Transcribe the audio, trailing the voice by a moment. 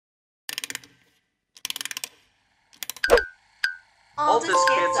Altas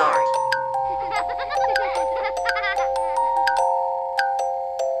Kids Art.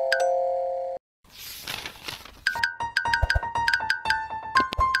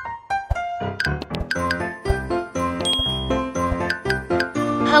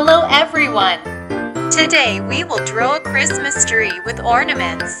 Hello everyone! Today we will draw a Christmas tree with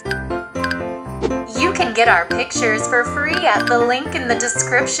ornaments. You can get our pictures for free at the link in the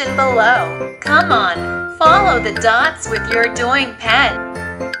description below. Come on, follow the dots with your drawing pen.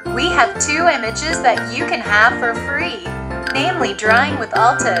 We have 2 images that you can have for free, namely drawing with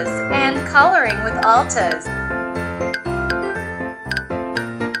Altas and coloring with Altas.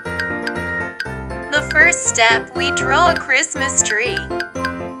 The first step, we draw a Christmas tree.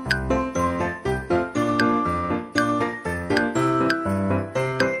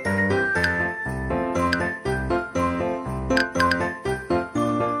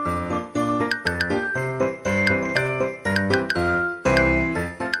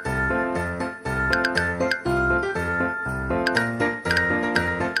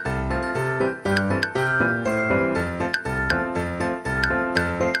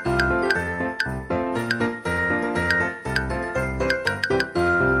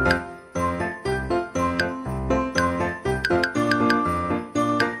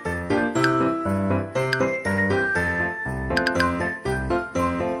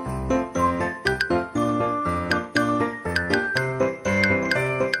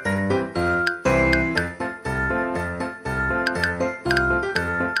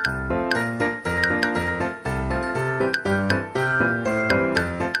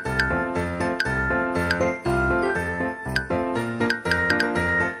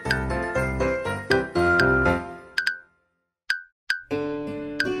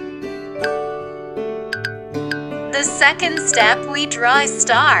 The second step, we draw a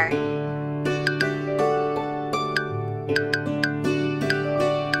star.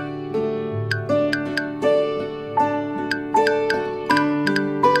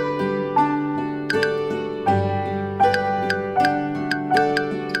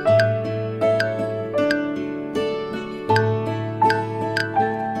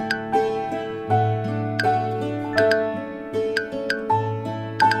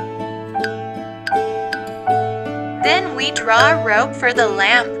 Then we draw a rope for the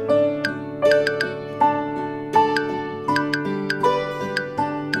lamp.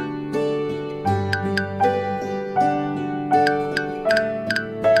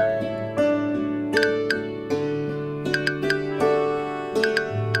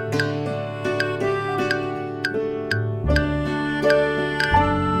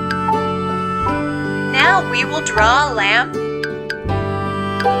 Now we will draw a lamp.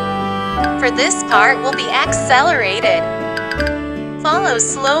 For this part will be accelerated. Follow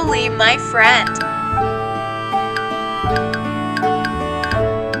slowly, my friend.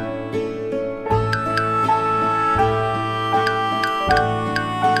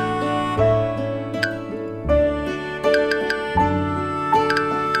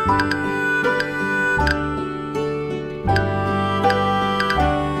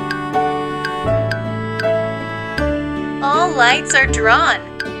 All lights are drawn.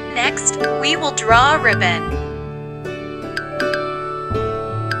 Next, we will draw a ribbon.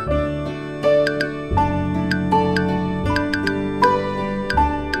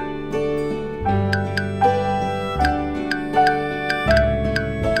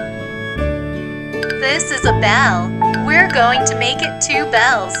 This is a bell. We're going to make it 2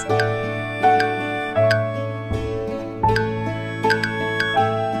 bells.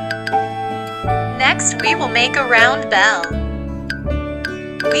 Next, we will make a round bell.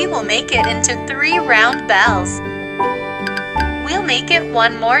 We will make it into 3 round bells. We'll make it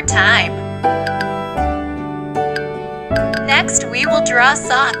one more time. Next, we will draw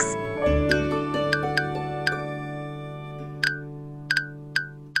socks.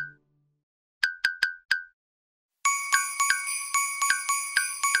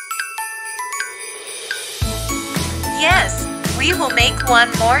 Yes, we will make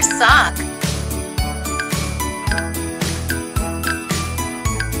one more sock.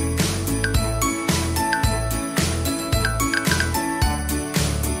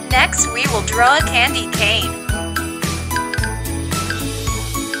 Next, we will draw a candy cane.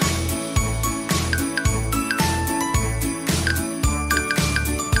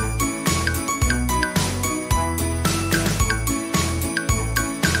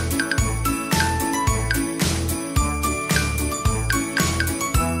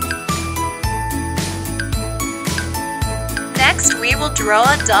 Next, we will draw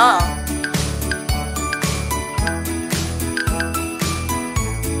a doll.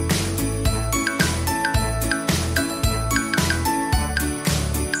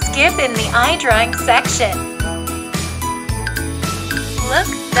 skip in the eye drawing section. Look,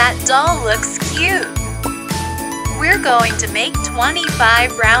 that doll looks cute. We're going to make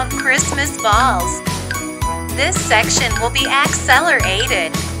 25 round Christmas balls. This section will be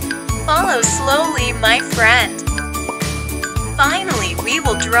accelerated. Follow slowly, my friend. Finally, we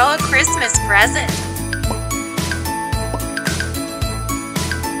will draw a Christmas present.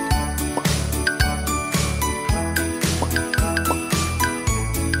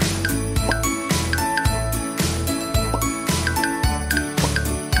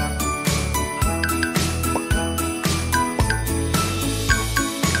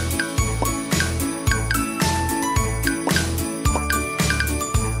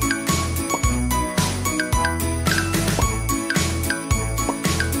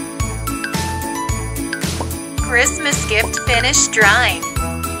 Christmas gift finished drawing.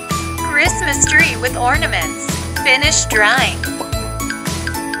 Christmas tree with ornaments. Finished drawing.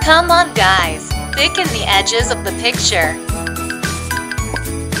 Come on guys, thicken the edges of the picture.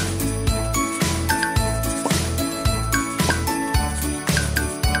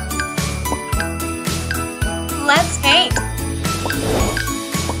 Let's paint.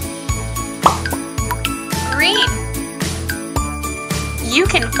 Green. You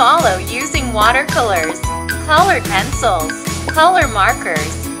can follow using watercolors, colored pencils, color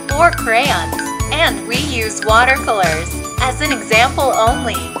markers, or crayons, and we use watercolors as an example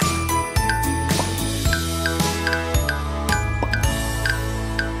only.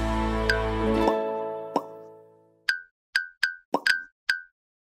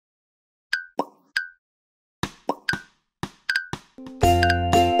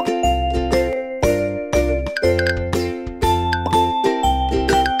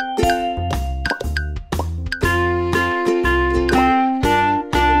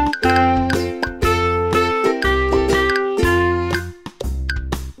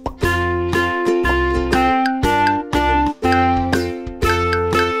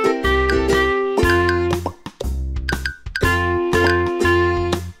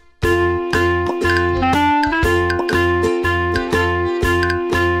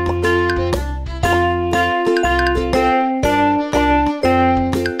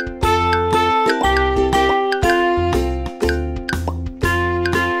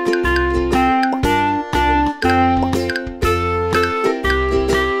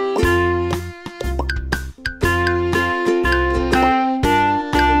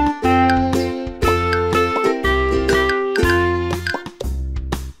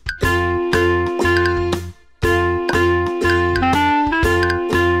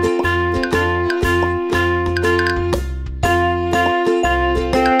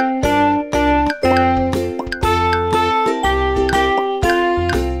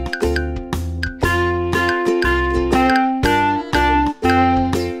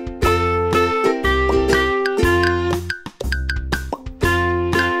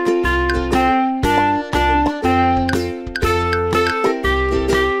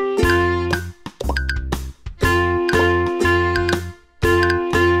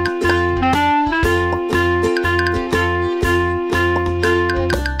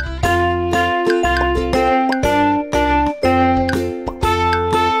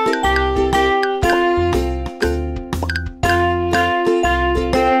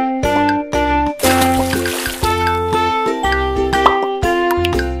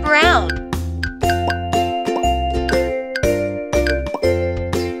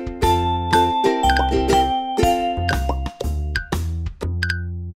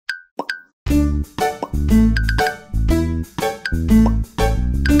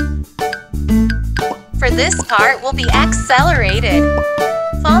 For this part will be accelerated.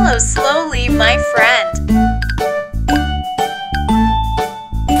 Follow slowly, my friend.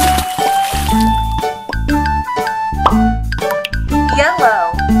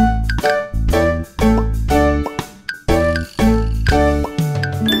 Yellow.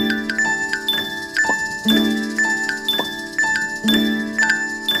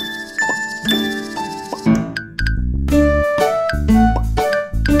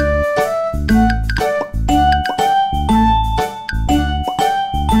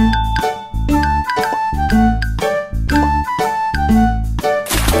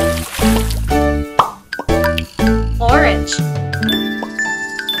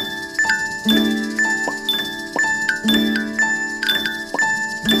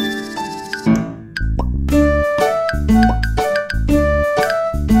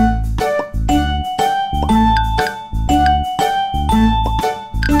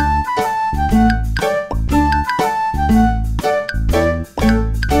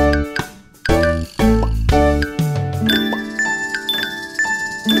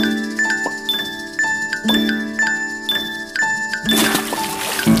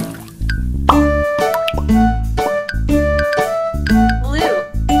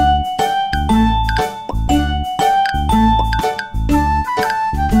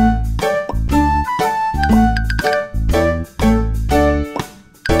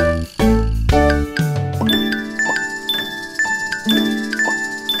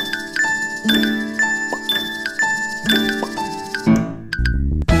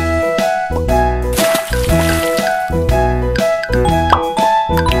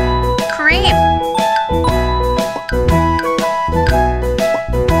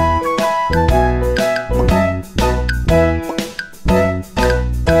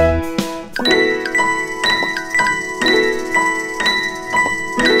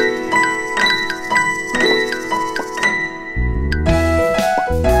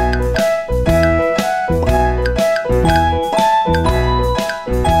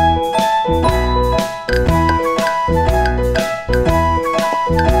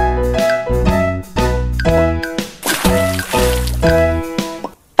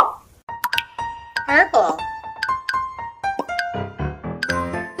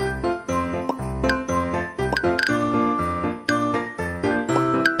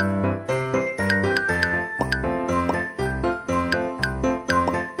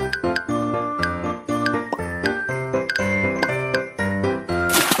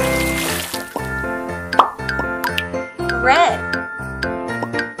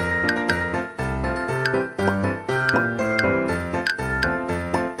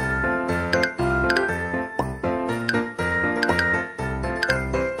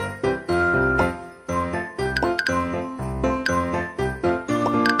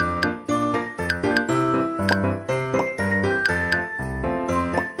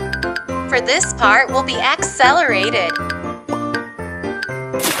 For this part will be accelerated.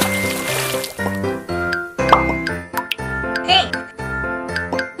 Pink.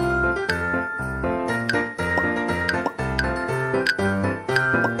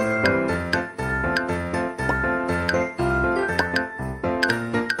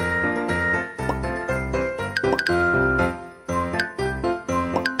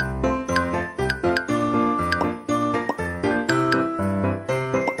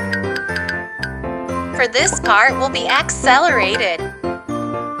 For this part will be accelerated.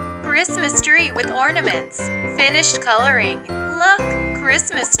 Christmas tree with ornaments. Finished coloring. Look,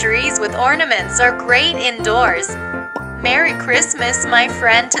 Christmas trees with ornaments are great indoors. Merry Christmas, my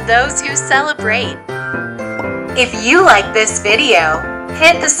friend, to those who celebrate. If you like this video,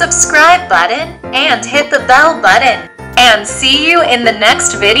 hit the subscribe button and hit the bell button. And see you in the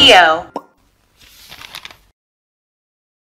next video.